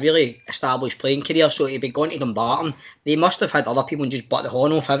 you'd a really established playing career, so you'd be going to Dumbarton. They must have had other people and just butt the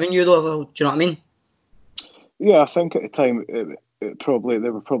horn off, haven't you, though? Do you know what I mean? Yeah, I think at the time, they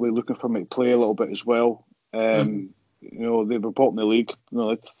were probably looking for me to play a little bit as well. They were bottom of the league.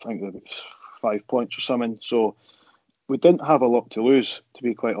 I think they were 5 points or something. So we didn't have a lot to lose, to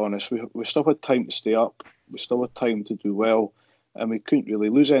be quite honest. We still had time to stay up. We still had time to do well, and we couldn't really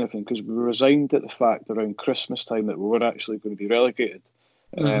lose anything because we were resigned at the fact around Christmas time that we were actually going to be relegated.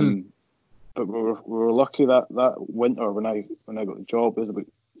 But we were lucky that winter when I got the job, it was about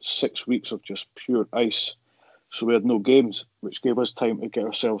 6 weeks of just pure ice. So we had no games, which gave us time to get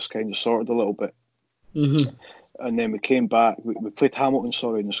ourselves kind of sorted a little bit. And then we came back. We played Hamilton,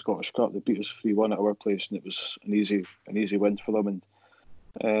 in the Scottish Cup. They beat us 3-1 at our place, and it was an easy win for them.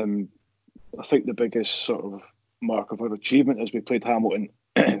 And I think the biggest sort of mark of our achievement is we played Hamilton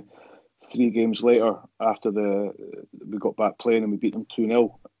 3 games later after we got back playing, and we beat them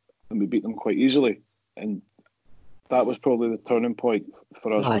 2-0, and we beat them quite easily. And that was probably the turning point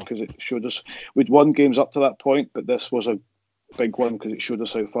for us because it showed us we'd won games up to that point, but this was a big one because it showed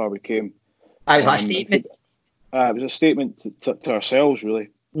us how far we came. That was a statement. It was a statement to ourselves,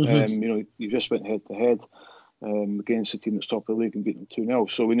 really. You just went head to head against the team that's top of the league and beat them 2-0.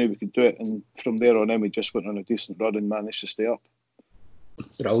 So we knew we could do it, and from there on in, we just went on a decent run and managed to stay up.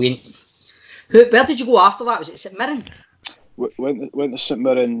 Brilliant. Where did you go after that? Was it St Mirren? Went to St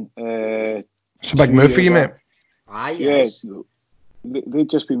Mirren. It's a big move for you, mate. Yes. they'd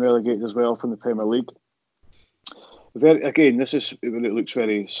just been relegated as well from the Premier League. Again, this is, it looks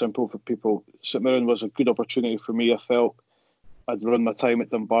very simple for people. St Mirren was a good opportunity for me. I felt I'd run my time at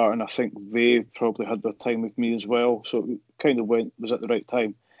Dumbarton. I think they probably had their time with me as well, so it kind of was at the right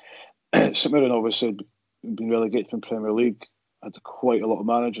time. St Mirren obviously had been relegated from Premier League, had quite a lot of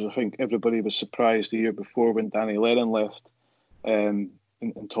managers. I think everybody was surprised the year before when Danny Lennon left, and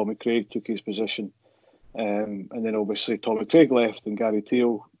Tommy Craig took his position. And then obviously Tommy Craig left and Gary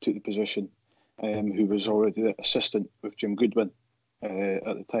Teal took the position, who was already the assistant with Jim Goodwin at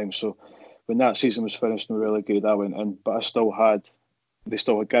the time. So when that season was finished and we relegated, I went in, but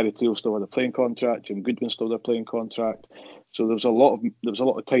Gary Teal still had a playing contract, Jim Goodwin still had a playing contract. So there was a lot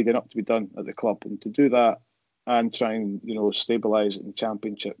of tidying up to be done at the club, and to do that and try and stabilise it in the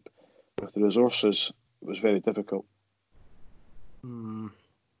Championship with the resources was very difficult.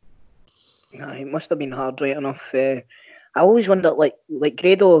 It must have been hard, right enough. I always wondered, like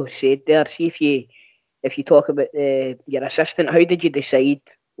Grado said there, see if you talk about your assistant, how did you decide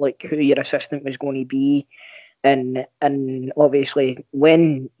like who your assistant was going to be? And obviously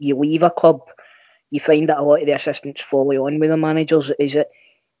when you leave a club, you find that a lot of the assistants follow on with the managers. Is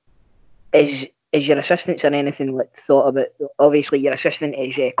your assistants or anything like thought about? Obviously your assistant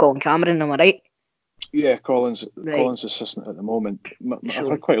is Colin Cameron, am I right? Yeah, Colin's assistant at the moment. I've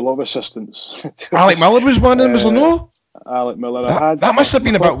had quite a lot of assistants. Alec Miller was one of them, was there no? Alec Miller. That must have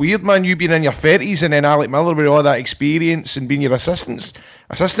been a bit weird, man. You being in your 30s and then Alec Miller with all that experience and being your assistant.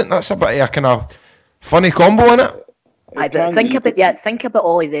 That's a bit of a kind of funny combo, innit? Think about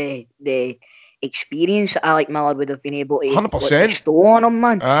all of the experience that Alec Miller would have been able to 100% bestow on him,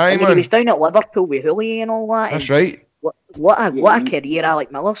 man. Aye, man. He was down at Liverpool with Hooley and all that. That's right. What a career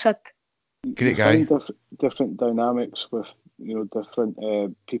Alec Miller's had. Great guy. Different dynamics with different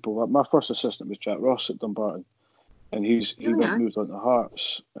people. My first assistant was Jack Ross at Dumbarton, and he moved on to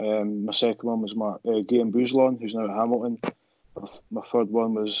Hearts. My second one was Guillaume Bouzelon, who's now at Hamilton. My third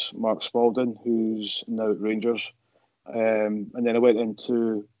one was Mark Spalding, who's now at Rangers. And then I went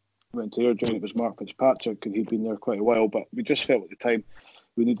to Airdrie. It was Mark Fitzpatrick, and he'd been there quite a while. But we just felt at the time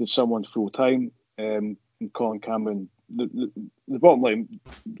we needed someone full time. And Colin Cameron. The bottom line,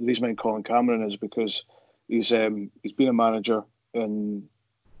 the reason I Colin Cameron is because he's been a manager in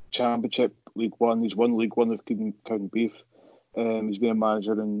Championship, League One. He's won League One with County Beef. He's been a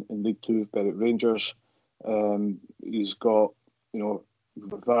manager in League Two with Berwick Rangers. He's got a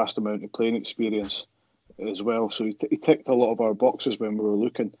vast amount of playing experience as well. So he ticked a lot of our boxes when we were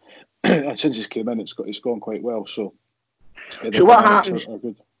looking. And since he's came in, it's gone quite well. So what happens?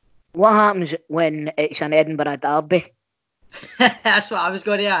 What happens when it's an Edinburgh derby? That's what I was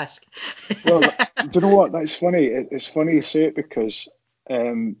going to ask. Well, do you know what? That's funny. It's funny you say it because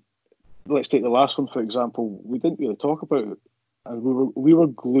let's take the last one, for example. We didn't really talk about it. And we were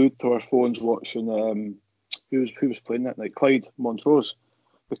glued to our phones watching who was playing that night, Clyde Montrose,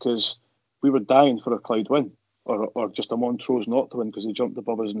 because we were dying for a Clyde win or just a Montrose not to win because he jumped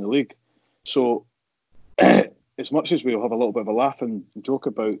above us in the league. So as much as we'll have a little bit of a laugh and joke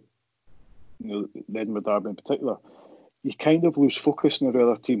about the Edinburgh derby in particular, you kind of lose focus on the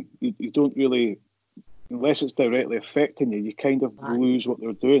other team. You don't really, unless it's directly affecting you, you kind of lose what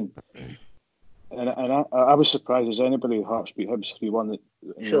they're doing. And I was surprised as anybody Hearts beat Hibs 3-1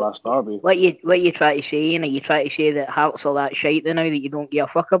 in the last derby. What you try to say, and you try to say that Hearts are that shite now that you don't give a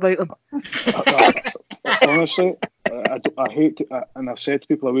fuck about them? Honestly, I hate to, and I've said to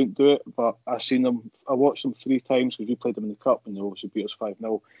people I wouldn't do it, but I watched them 3 times because we played them in the Cup and they obviously beat us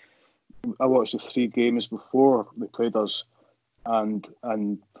 5-0. I watched the 3 games before they played us and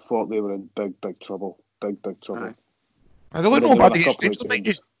thought they were in big trouble. Big trouble. I don't know about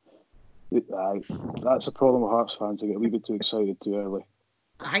the that's the problem with Hearts fans. They get a wee bit too excited too early.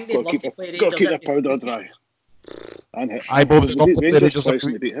 I think they'd love to play Rangers. Got to keep their powder dry. And Rangers twice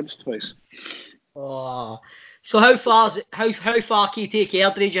and they beat Hibs twice. Oh. So how far can you take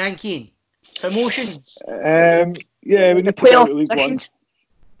Airdrie, do you think, Ian? Promotions? Yeah, we need to get out of League One.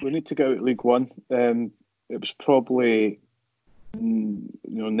 We need to get out of League One. It was probably,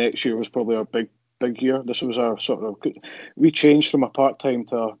 next year was probably our big year. This was our sort of. We changed from a part-time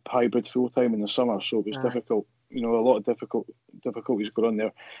to a hybrid full-time in the summer, so it was difficult. A lot of difficulties going on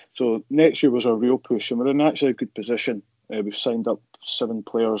there. So next year was our real push, and we're in actually a good position. We've signed up 9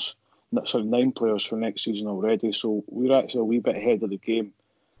 players for next season already. So we're actually a wee bit ahead of the game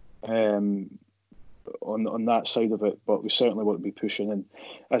on that side of it. But we certainly want to be pushing. And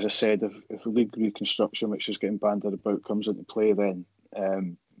as I said, if league reconstruction, which is getting bandied about, comes into play, then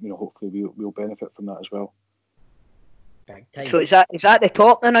hopefully we'll benefit from that as well. So is that the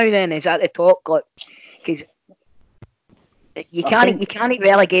talk now? Then is that the talk? Because You can't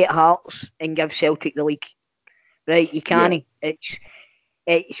relegate Hearts and give Celtic the league, right? You can't. Yeah.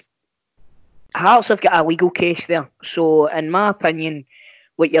 It's Hearts have got a legal case there. So, in my opinion,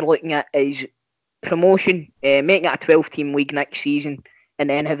 what you're looking at is promotion, making it a 12-team league next season, and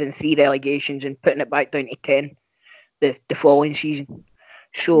then having 3 relegations and putting it back down to 10 the following season.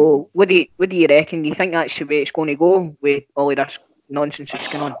 So, what do you reckon? Do you think that's the way it's going to go with all of this nonsense that's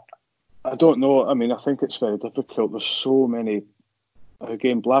going on? I don't know. I mean, I think it's very difficult. There's so many.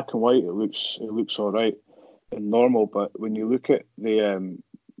 Again, black and white, it looks all right and normal. But when you look at the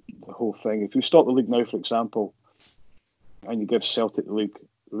whole thing, if you stop the league now, for example, and you give Celtic the league,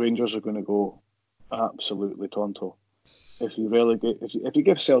 Rangers are going to go absolutely tonto. If you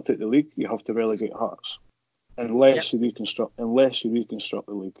give Celtic the league, you have to relegate Hearts, unless you reconstruct the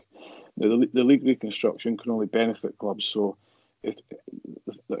league. Now, the league reconstruction can only benefit clubs. So,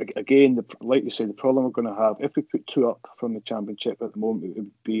 like you say, the problem we're going to have, if we put 2 up from the Championship at the moment, it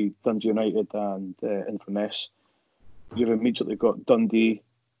would be Dundee United and Inverness. You've immediately got Dundee,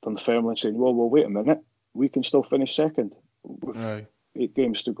 Dunfermline saying, well, wait a minute, we can still finish second with 8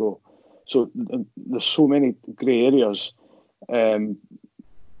 games to go. So there's so many grey areas. The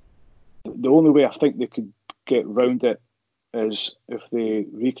only way I think they could get round it is if they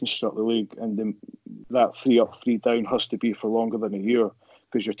reconstruct the league, and that 3 up, 3 down has to be for longer than a year,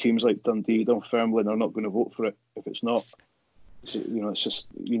 because your teams like Dundee, Dunfermline are not going to vote for it if it's not. So, it's just,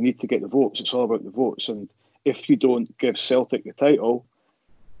 you need to get the votes. It's all about the votes. And if you don't give Celtic the title,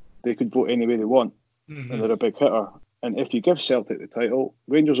 they could vote any way they want, and they're a big hitter. And if you give Celtic the title,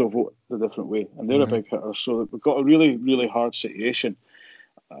 Rangers will vote the different way, and they're a big hitter. So we've got a really, really hard situation.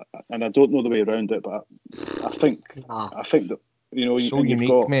 And I don't know the way around it, but I think that so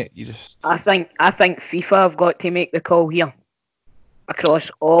unique, mate. I think FIFA have got to make the call here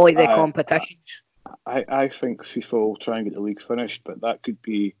across all of the competitions. I think FIFA will try and get the league finished, but that could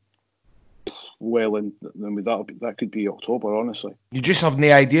be that could be October. Honestly, you just have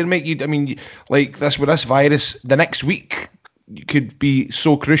no idea, mate. Like this with this virus, the next week could be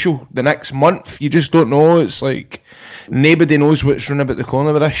so crucial. The next month, you just don't know. It's like nobody knows what's running about the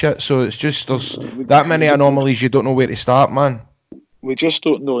corner with this shit. So it's just there's that many anomalies. You don't know where to start, man. We just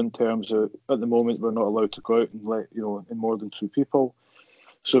don't know in terms of, at the moment, we're not allowed to go out and let in more than 2 people.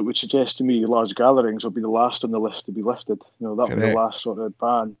 So it would suggest to me large gatherings will be the last on the list to be lifted. That will be the last sort of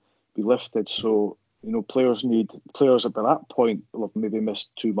ban be lifted. So players at that point will have maybe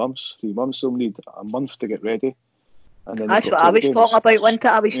missed 2 months, 3 months. They'll need a month to get ready. And then that's what I was talking about, wasn't it?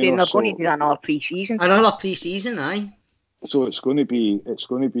 I was saying they're going to do another pre-season. Another pre-season, aye. So it's going to be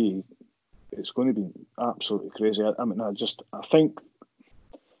absolutely crazy. I think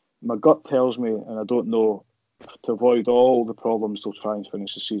my gut tells me, and I don't know, to avoid all the problems, they'll try and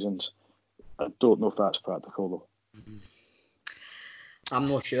finish the seasons. I don't know if that's practical though. I'm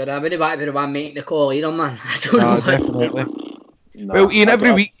not sure. I wouldn't want everyone making the call either, man. I don't know. Definitely. Well, Ian,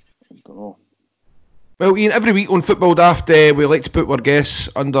 every week. Well, Ian, every week on Football Daft, we like to put our guests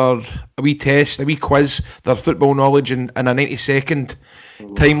under a wee test, a wee quiz, their football knowledge in a 90-second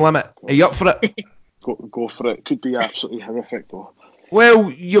time limit. Are you up for it? Go for it. Could be absolutely horrific, though. Well,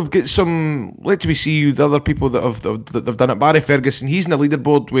 you've got some. Let me see you. The other people that have done it. Barry Ferguson, he's in the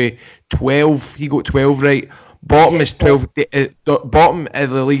leaderboard with 12. He got 12 right. Bottom is 12. Bottom of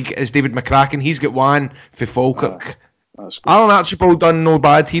the league is David McCracken. He's got 1 for Falkirk. Alan Archibald done no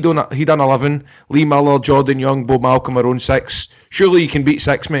bad. He done 11. Lee Miller, Jordan Young, Bo Malcolm are on 6. Surely you can beat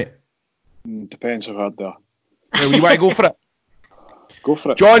 6, mate. Depends how hard they are. Well, you want to go for it? Go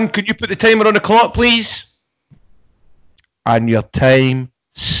for it. John, can you put the timer on the clock, please? And your time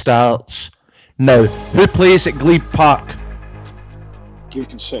starts now. Who plays at Glebe Park?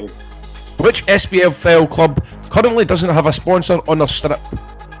 Lincoln City. Which SPFL club currently doesn't have a sponsor on their strip?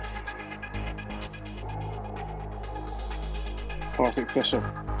 Partick Thistle.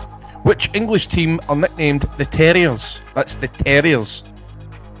 Which English team are nicknamed the Terriers? That's the Terriers.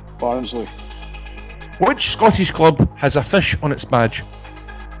 Barnsley. Which Scottish club has a fish on its badge?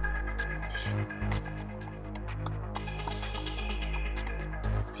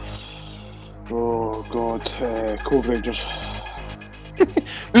 Oh God, Cove Rangers.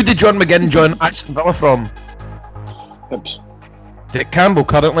 Who did John McGinn join Aston Villa from? Hibs. Dick Campbell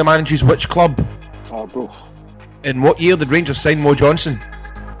currently manages which club? Both. In what year did Rangers sign Mo Johnson?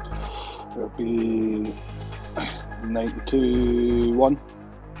 It'll be 92-1.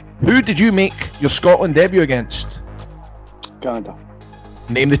 Who did you make your Scotland debut against? Canada.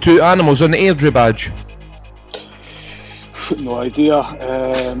 Name the 2 animals on the Airdrie badge. No idea.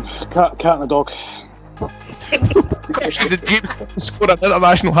 Cat and a dog. Did James score an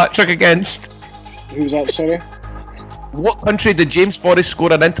international hat-trick against? Who was that, sorry? What country did James Forrest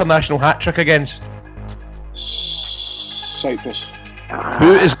score an international hat-trick against? Cyprus.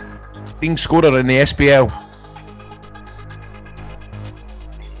 Who is the leading scorer in the SPL?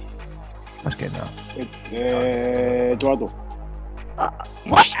 Let's get that. Eduardo.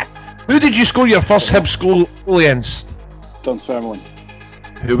 What? Who did you score your first Hibs goal against? Dunfermline.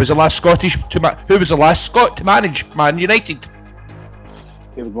 Who was the last Scot to manage Man United?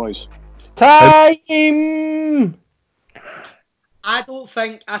 David Moyes. Time! I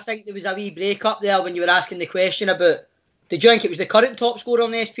think there was a wee break up there when you were asking the question about. Did you think it was the current top scorer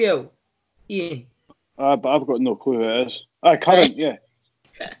on the SPL? Ian? But I've got no clue who it is. Current, yeah.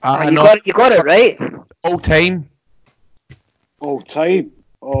 You got it right. All time. All time.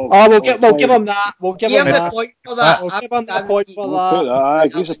 We'll give him that. We'll give him that. Point for that. We'll give him the point for We'll take that. that.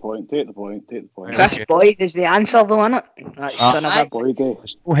 Give us a point. Take the point. Chris Boyd is the answer, though, isn't it? That's son of a Boyd.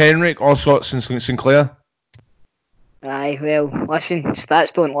 Still Henrik, Allscott and Sinclair. Aye, well, listen,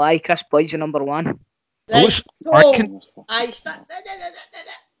 stats don't lie. Chris Boyd's the number one. Right, so,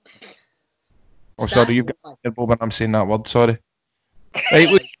 sorry, you've got your bob and I'm saying that word, sorry.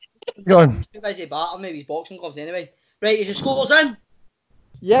 Right, go on. Too busy battling with his boxing gloves anyway. Right, is your scores in?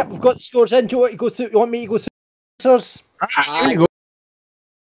 Yeah, we've got the scores in. Do you want to go through? You want me to go through the answers? Here you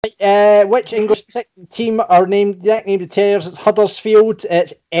go. Which English team are named the Terriers? It's Huddersfield.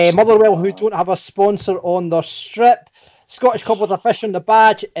 It's Motherwell, who don't have a sponsor on their strip. Scottish Club with a fish on the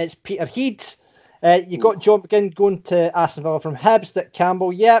badge. It's Peterhead. You got John McGinn going to Aston Villa from Hibs. Dick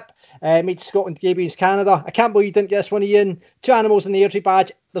Campbell, yep. Made Scotland Gabions Canada. I can't believe you didn't get this one, Ian. 2 animals in the Airdrie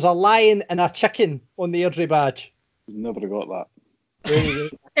badge. There's a lion and a chicken on the Airdrie badge. Never got that.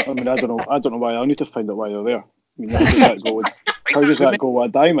 I mean, I don't know why. I need to find out why they're there. I mean, how does that go with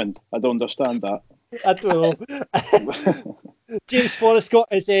a diamond? I don't understand that. I don't know. James Forrest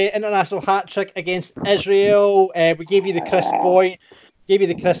got his international hat trick against Israel. We gave you the Chris Boyd.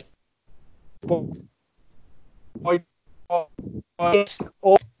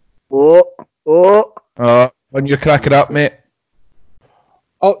 When you crack it up, mate.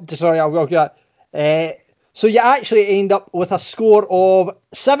 Oh, sorry, I'll get that. So you actually end up with a score of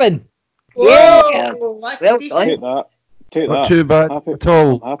 7. Whoa! That's Well decent. done. Take Not that. too bad Happy- at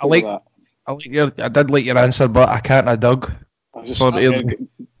all. I'm happy I with like. that. I did like your answer, but I can't. I dug. I just For get the-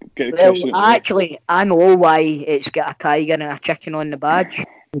 get a Well, question. actually, I know why it's got a tiger and a chicken on the badge.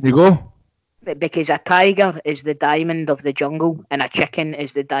 There you go. Because a tiger is the diamond of the jungle and a chicken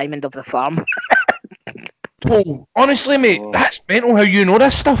is the diamond of the farm. Oh, honestly, mate, that's mental how you know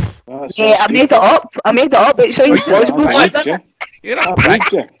this stuff. Yeah, I made it up. It sounds plausible. I doesn't it? You're a I prick.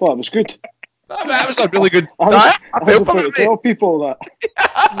 believed you. Thought it was good. That was a really good. I was felt for about to it, tell people that.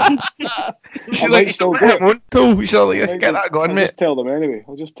 You should I might like, still you do it. should like, get that going, I'll mate. just tell them anyway.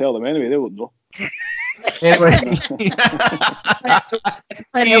 They won't know. Anyway,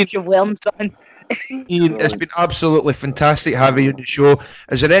 I hope you've learned something. Ian, it's been absolutely fantastic having you on the show.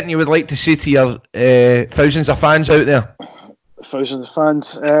 Is there anything you would like to say to your thousands of fans out there? Thousands of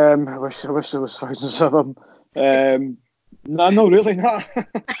fans. I wish there was thousands of them. No, really not.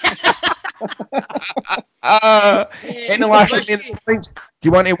 Any last remaining points? Do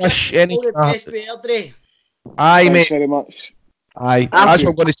you want to wish any? All the best with Airdrie. Aye, Thanks mate. very much. Aye, that's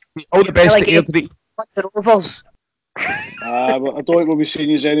what I'm going to say. All the best to Airdrie. The Rovers. But I don't think we'll be seeing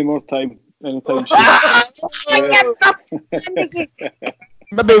you anytime soon.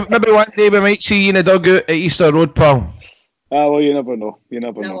 Maybe one day we might see you in a dugout at Easter Road, pal. Well, you never know.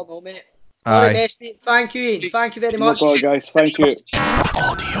 Never know, mate. All the best, mate. Thank you, Ian. Thank you very much. No problem, guys. Thank you.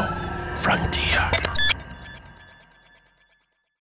 Audio Frontier.